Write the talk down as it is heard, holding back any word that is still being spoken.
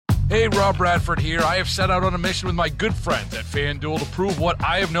Hey, Rob Bradford here. I have set out on a mission with my good friends at FanDuel to prove what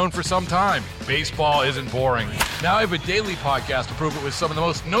I have known for some time. Baseball isn't boring. Now I have a daily podcast to prove it with some of the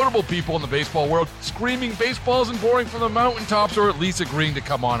most notable people in the baseball world, screaming baseball isn't boring from the mountaintops, or at least agreeing to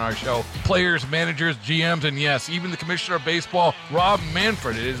come on our show. Players, managers, GMs, and yes, even the commissioner of baseball, Rob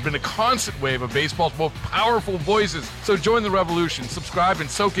Manfred. It has been a constant wave of baseball's most powerful voices. So join the revolution. Subscribe and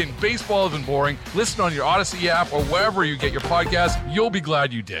soak in Baseball Isn't Boring. Listen on your Odyssey app or wherever you get your podcasts. You'll be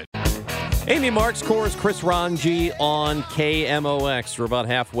glad you did. Amy Marks, Coors, Chris Ranji on KMOX. We're about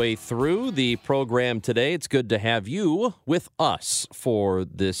halfway through the program today. It's good to have you with us for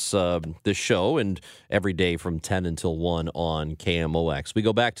this show and every day from 10 until 1 on KMOX. We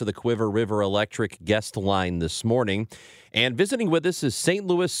go back to the Quiver River Electric guest line this morning. And visiting with us is St.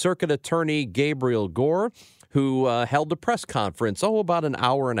 Louis Circuit Attorney Gabe Gore, who held a press conference, about an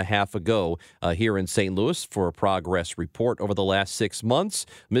hour and a half ago here in St. Louis for a progress report over the last 6 months.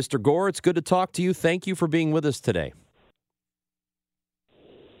 Mr. Gore, it's good to talk to you. Thank you for being with us today.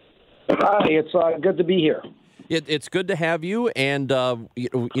 Hi, it's good to be here. It's good to have you, and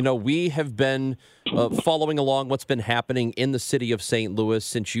we have been following along what's been happening in the city of St. Louis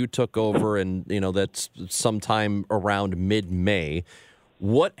since you took over, and that's sometime around mid-May.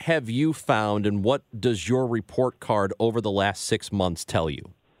 What have you found, and what does your report card over the last 6 months tell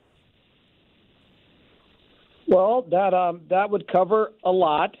you? Well, that would cover a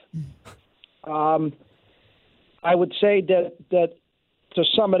lot. I would say that to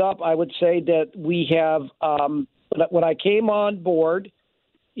sum it up, I would say that we have. When I came on board,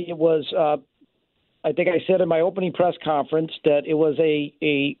 it was. I think I said in my opening press conference that it was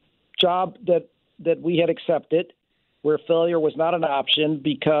a job that we had accepted, where failure was not an option,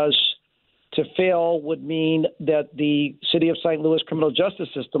 because to fail would mean that the city of St. Louis criminal justice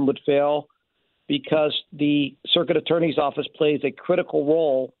system would fail, because the circuit attorney's office plays a critical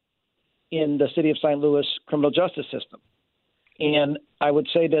role in the city of St. Louis criminal justice system. And I would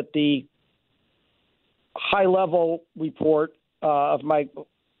say that the high-level report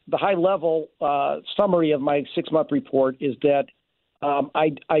the high-level summary of my 6-month report is that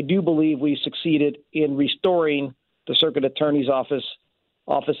I do believe we succeeded in restoring the circuit attorney's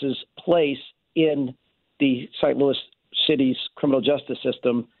office's place in the St. Louis city's criminal justice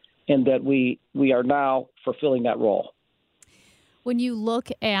system, and that we are now fulfilling that role. When you look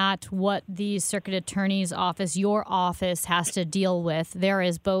at what the circuit attorney's office, your office, has to deal with, there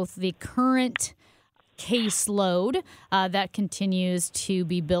is both the current caseload that continues to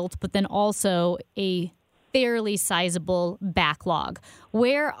be built, but then also a fairly sizable backlog.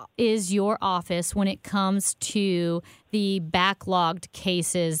 Where is your office when it comes to the backlogged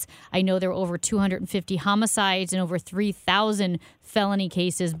cases? I know there were over 250 homicides and over 3,000 felony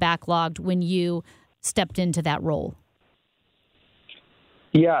cases backlogged when you stepped into that role.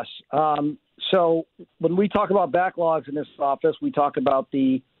 Yes. So when we talk about backlogs in this office, we talk about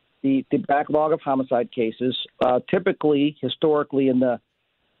the backlog of homicide cases. Typically, historically, in the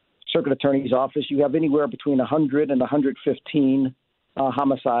circuit attorney's office, you have anywhere between 100 and 115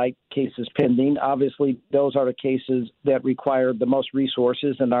 homicide cases pending. Obviously, those are the cases that require the most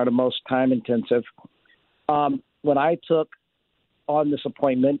resources and are the most time intensive. When I took on this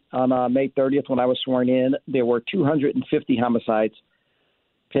appointment on May 30th, when I was sworn in, there were 250 homicides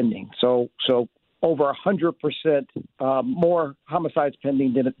pending. So over 100% more homicides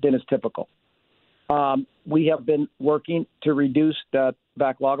pending than is typical. We have been working to reduce that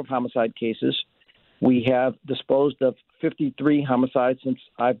backlog of homicide cases. We have disposed of 53 homicides since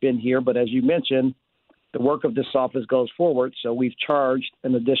I've been here, but as you mentioned, the work of this office goes forward, so we've charged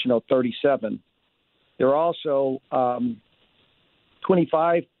an additional 37. There are also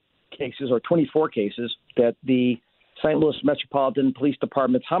 25 cases or 24 cases that the St. Louis Metropolitan Police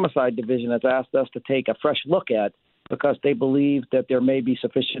Department's Homicide Division has asked us to take a fresh look at, because they believe that there may be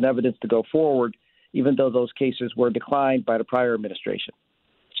sufficient evidence to go forward, even though those cases were declined by the prior administration.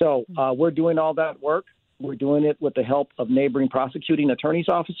 So we're doing all that work. We're doing it with the help of neighboring prosecuting attorneys'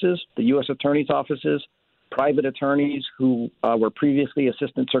 offices, the U.S. attorneys' offices, private attorneys who were previously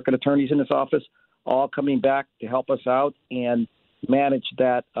assistant circuit attorneys in this office, all coming back to help us out and manage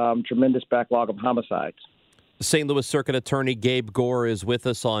that tremendous backlog of homicides. St. Louis Circuit Attorney Gabe Gore is with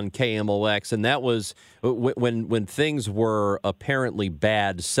us on KMOX, and that was when things were apparently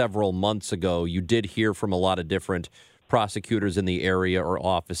bad several months ago. You did hear from a lot of different prosecutors in the area or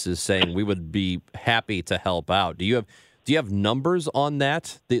offices saying we would be happy to help out. Do you have numbers on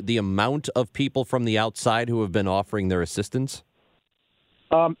that? The amount of people from the outside who have been offering their assistance?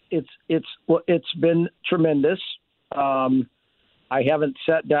 It's been tremendous. I haven't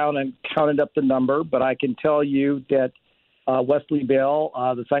sat down and counted up the number, but I can tell you that Wesley Bell,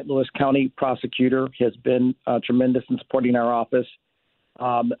 the St. Louis County prosecutor, has been tremendous in supporting our office.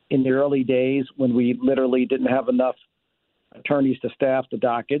 In the early days, when we literally didn't have enough attorneys to staff the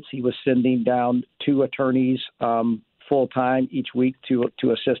dockets, he was sending down 2 attorneys full-time each week to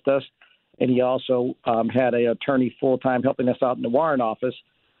assist us. And he also had an attorney full-time helping us out in the warrant office.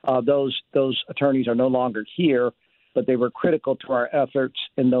 Those attorneys are no longer here, but they were critical to our efforts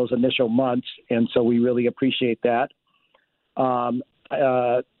in those initial months, and so we really appreciate that.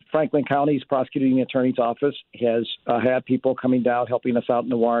 Franklin County's prosecuting attorney's office has had people coming down helping us out in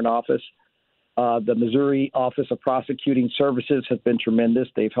the warrant office. The Missouri Office of Prosecuting Services has been tremendous.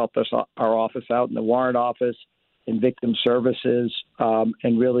 They've helped us, our office out in the warrant office, in victim services,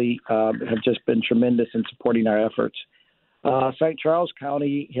 and really have just been tremendous in supporting our efforts. St. Charles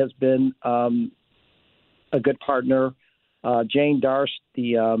County has been a good partner. Jane Darst,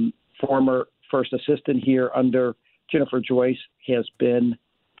 the former first assistant here under Jennifer Joyce, has been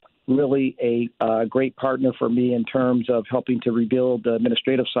really a great partner for me in terms of helping to rebuild the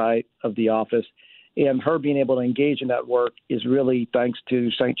administrative side of the office. And her being able to engage in that work is really thanks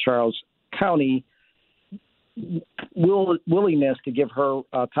to St. Charles County willingness to give her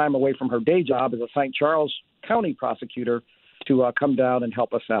time away from her day job as a St. Charles County prosecutor to come down and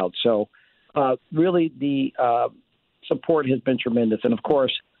help us out. So really the support has been tremendous. And of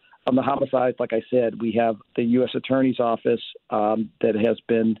course, on the homicides, like I said, we have the U.S. Attorney's Office that has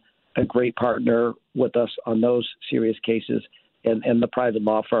been a great partner with us on those serious cases, and the private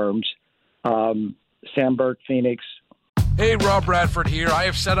law firms, Sandberg, Phoenix. Hey, Rob Bradford here. I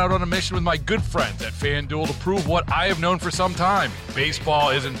have set out on a mission with my good friends at FanDuel to prove what I have known for some time. Baseball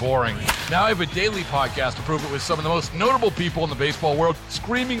isn't boring. Now I have a daily podcast to prove it with some of the most notable people in the baseball world,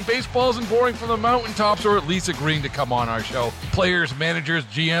 screaming baseball isn't boring from the mountaintops, or at least agreeing to come on our show. Players, managers,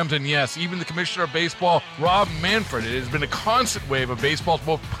 GMs, and yes, even the commissioner of baseball, Rob Manfred. It has been a constant wave of baseball's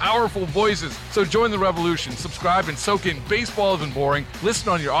most powerful voices. So join the revolution. Subscribe and soak in Baseball Isn't Boring. Listen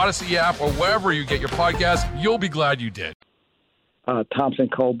on your Odyssey app or wherever you get your podcasts. You'll be glad you did. Thompson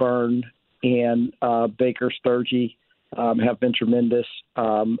Colburn and Baker Sturgey have been tremendous.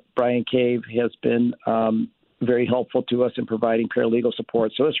 Brian Cave has been very helpful to us in providing paralegal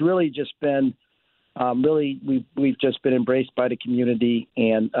support. So it's really just been we've just been embraced by the community,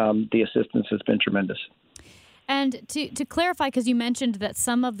 and the assistance has been tremendous. And to clarify, because you mentioned that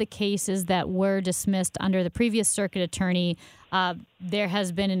some of the cases that were dismissed under the previous circuit attorney, there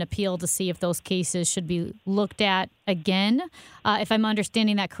has been an appeal to see if those cases should be looked at again. If I'm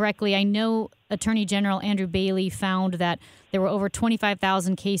understanding that correctly, I know Attorney General Andrew Bailey found that there were over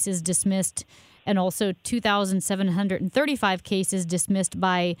 25,000 cases dismissed and also 2,735 cases dismissed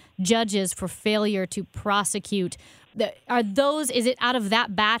by judges for failure to prosecute. Is it out of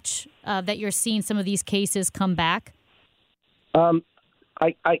that batch that you're seeing some of these cases come back? I'm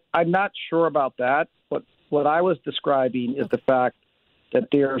not sure about that. What I was describing is the fact that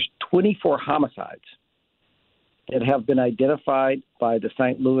there's 24 homicides that have been identified by the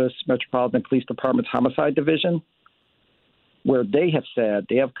St. Louis Metropolitan Police Department's Homicide Division, where they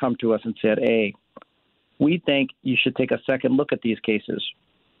have come to us and said, hey, we think you should take a second look at these cases.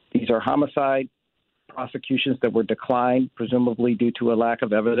 These are homicide prosecutions that were declined, presumably due to a lack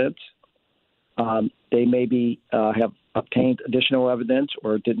of evidence. They maybe have obtained additional evidence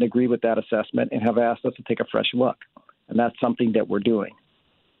or didn't agree with that assessment and have asked us to take a fresh look. And that's something that we're doing.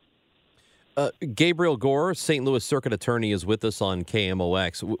 Gabriel Gore, St. Louis Circuit Attorney, is with us on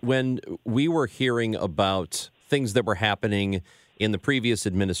KMOX. When we were hearing about things that were happening in the previous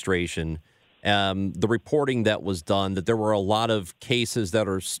administration, the reporting that was done, that there were a lot of cases that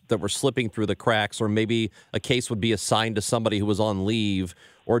were slipping through the cracks, or maybe a case would be assigned to somebody who was on leave,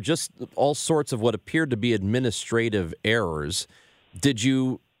 or just all sorts of what appeared to be administrative errors. Did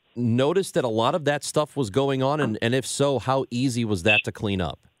you notice that a lot of that stuff was going on? And if so, how easy was that to clean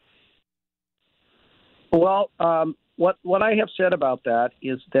up? Well, what I have said about that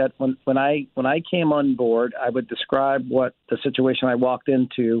is that when I came on board, I would describe what the situation I walked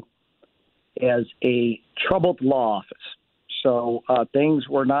into as a troubled law office. So things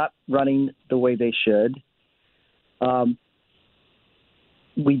were not running the way they should.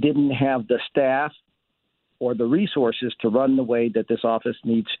 We didn't have the staff or the resources to run the way that this office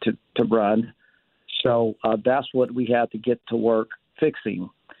needs to run. So that's what we had to get to work fixing.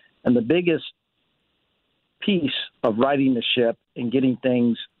 And the biggest piece of righting the ship and getting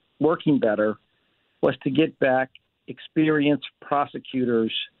things working better was to get back experienced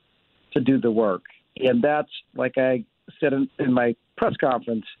prosecutors to do the work. And that's, like I said in my press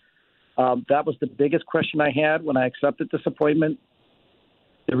conference, that was the biggest question I had when I accepted this appointment.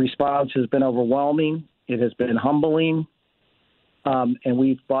 The response has been overwhelming. It has been humbling. and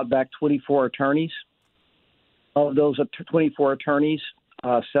we've brought back 24 attorneys. Of those 24 attorneys,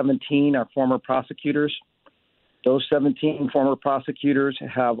 17 are former prosecutors. Those 17 former prosecutors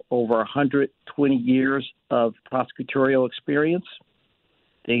have over 120 years of prosecutorial experience.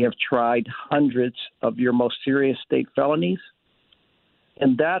 They have tried hundreds of your most serious state felonies.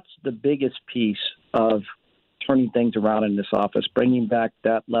 And that's the biggest piece of turning things around in this office. Bringing back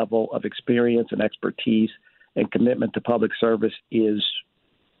that level of experience and expertise and commitment to public service is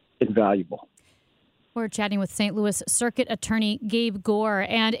invaluable. We're chatting with St. Louis Circuit Attorney Gabe Gore.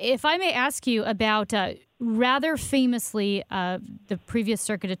 And if I may ask you about, rather famously, the previous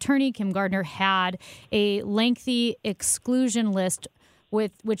Circuit Attorney, Kim Gardner, had a lengthy exclusion list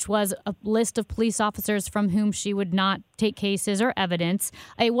which was a list of police officers from whom she would not take cases or evidence.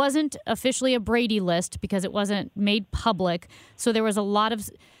 It wasn't officially a Brady list because it wasn't made public, so there was a lot of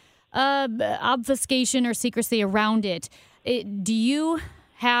obfuscation or secrecy around it. Do you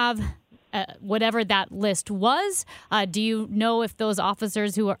have whatever that list was? Do you know if those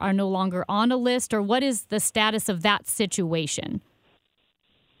officers who are no longer on a list, or what is the status of that situation?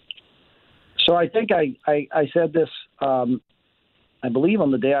 So I think I said this, I believe on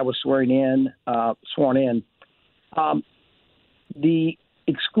the day I was sworn in. The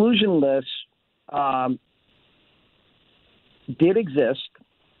exclusion list did exist.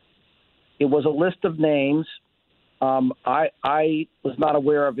 It was a list of names. I was not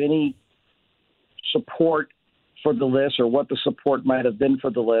aware of any support for the list or what the support might have been for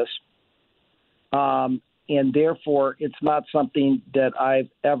the list. And therefore, it's not something that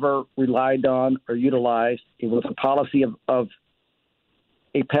I've ever relied on or utilized. It was a policy of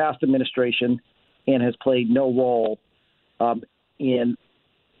a past administration and has played no role in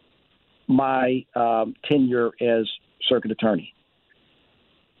my tenure as circuit attorney.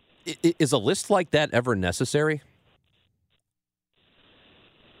 Is a list like that ever necessary?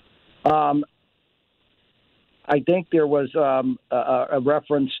 I think there was a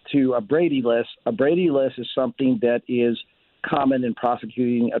reference to a Brady list. A Brady list is something that is common in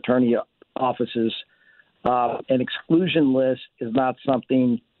prosecuting attorney offices. An exclusion list is not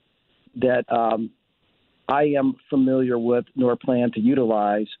something that I am familiar with nor plan to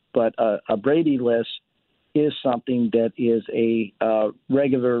utilize, but a Brady list is something that is a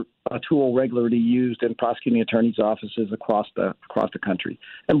tool regularly used in prosecuting attorneys' offices across the country.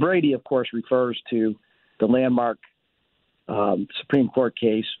 And Brady, of course, refers to the landmark Supreme Court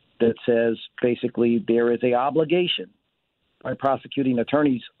case that says basically there is an obligation by prosecuting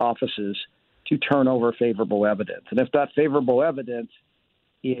attorneys' offices to turn over favorable evidence. And if that favorable evidence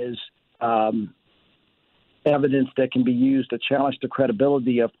is evidence that can be used to challenge the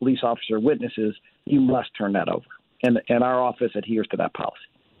credibility of police officer witnesses, you must turn that over. And our office adheres to that policy.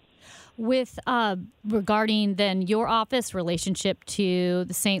 With regarding then your office relationship to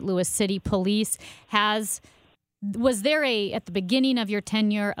the St. Louis City Police, was there at the beginning of your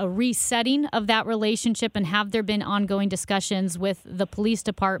tenure a resetting of that relationship, and have there been ongoing discussions with the police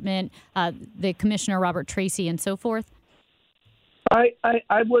department, the Commissioner Robert Tracy, and so forth?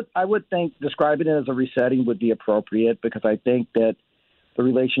 I would think describing it as a resetting would be appropriate, because I think that the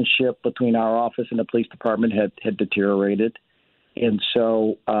relationship between our office and the police department had deteriorated. And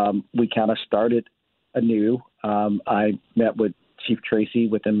so we kind of started anew. I met with Chief Tracy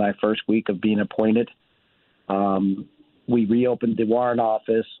within my first week of being appointed. We reopened the Warren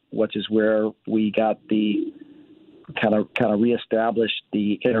office, which is where we got the kind of reestablished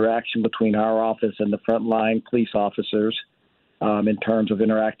the interaction between our office and the frontline police officers in terms of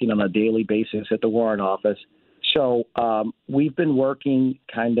interacting on a daily basis at the Warren office. So we've been working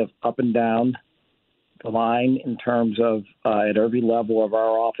kind of up and down the line in terms of at every level of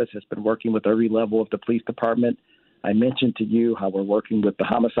our office has been working with every level of the police department. I mentioned to you how we're working with the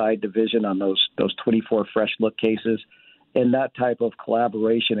homicide division on those 24 fresh look cases, and that type of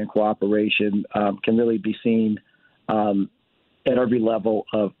collaboration and cooperation can really be seen at every level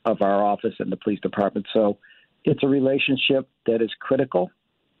of our office and the police department. So it's a relationship that is critical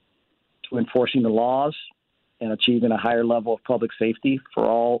to enforcing the laws and achieving a higher level of public safety for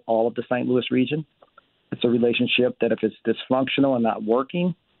all of the St. Louis region. It's a relationship that if it's dysfunctional and not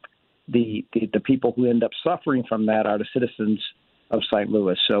working, the people who end up suffering from that are the citizens of St.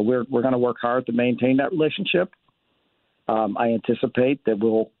 Louis. So we're going to work hard to maintain that relationship. I anticipate that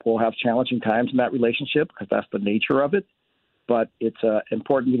we'll have challenging times in that relationship because that's the nature of it. But it's an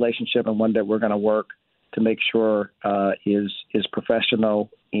important relationship and one that we're going to work to make sure is professional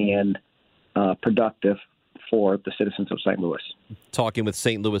and productive for the citizens of St. Louis. Talking with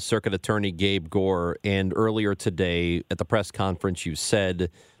St. Louis Circuit Attorney Gabe Gore, and earlier today at the press conference you said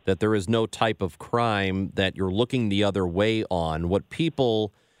that there is no type of crime that you're looking the other way on. What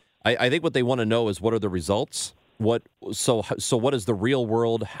people, I think what they want to know is what are the results? So what is the real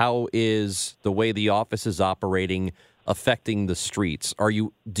world? How is the way the office is operating affecting the streets?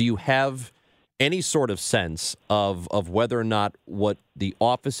 Do you have any sort of sense of whether or not what the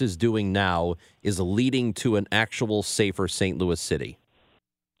office is doing now is leading to an actual safer St. Louis City?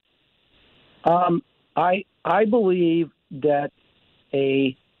 I believe that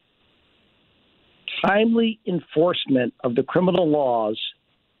a timely enforcement of the criminal laws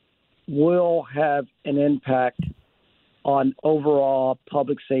will have an impact on overall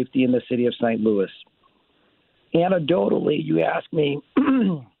public safety in the city of St. Louis. Anecdotally, you ask me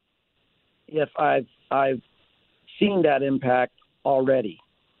if I've seen that impact already.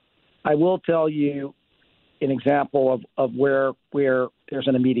 I will tell you an example of where there's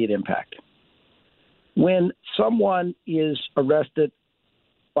an immediate impact. When someone is arrested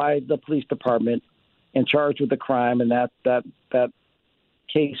by the police department and charged with a crime, and that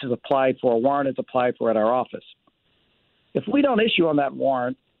case is applied for, a warrant is applied for at our office. If we don't issue on that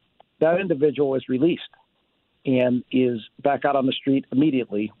warrant, that individual is released and is back out on the street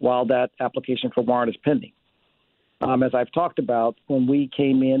immediately while that application for warrant is pending. As I've talked about, when we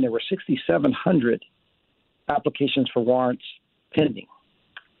came in, there were 6,700 applications for warrants pending.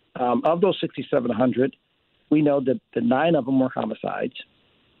 Of those 6,700, we know that 9 of them were homicides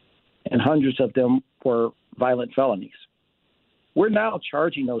and hundreds of them were violent felonies. We're now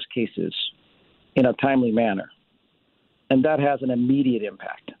charging those cases in a timely manner, and that has an immediate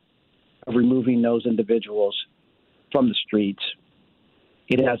impact of removing those individuals from the streets.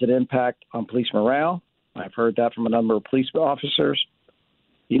 It has an impact on police morale. I've heard that from a number of police officers.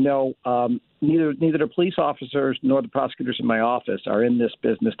 Neither the police officers nor the prosecutors in my office are in this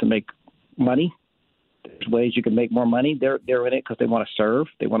business to make money. There's ways you can make more money. They're in it because they want to serve.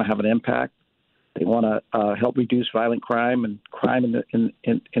 They want to have an impact. They want to help reduce violent crime and crime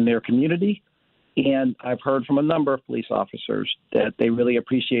in their community. And I've heard from a number of police officers that they really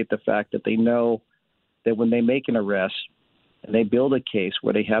appreciate the fact that they know that when they make an arrest and they build a case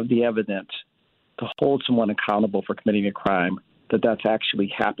where they have the evidence to hold someone accountable for committing a crime, that's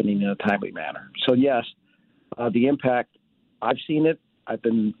actually happening in a timely manner. So yes, the impact, I've seen it.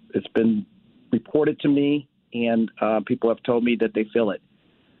 It's been reported to me, and people have told me that they feel it.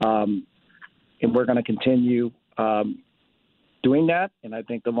 And we're going to continue doing that. And I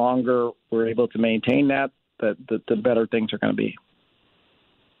think the longer we're able to maintain that, the better things are going to be.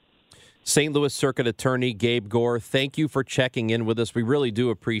 St. Louis Circuit Attorney Gabe Gore, thank you for checking in with us. We really do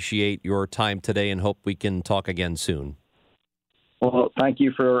appreciate your time today and hope we can talk again soon. Well, thank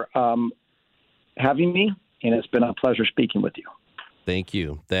you for having me, and it's been a pleasure speaking with you. Thank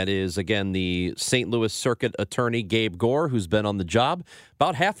you. That is, again, the St. Louis Circuit Attorney Gabe Gore, who's been on the job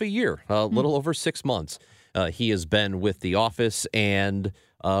about half a year, a little over 6 months. He has been with the office and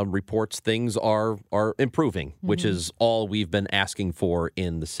reports things are improving, which is all we've been asking for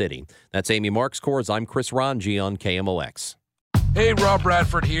in the city. That's Amy Marks-Kors. I'm Chris Ranji on KMOX. Hey, Rob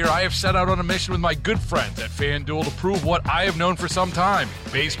Bradford here. I have set out on a mission with my good friends at FanDuel to prove what I have known for some time.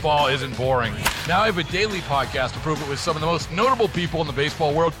 Baseball isn't boring. Now I have a daily podcast to prove it with some of the most notable people in the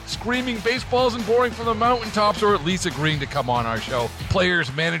baseball world, screaming baseball isn't boring from the mountaintops, or at least agreeing to come on our show. Players,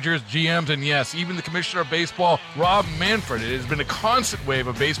 managers, GMs, and yes, even the commissioner of baseball, Rob Manfred. It has been a constant wave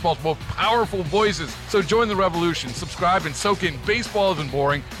of baseball's most powerful voices. So join the revolution. Subscribe and soak in Baseball Isn't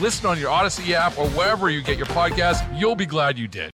Boring. Listen on your Odyssey app or wherever you get your podcasts. You'll be glad you did.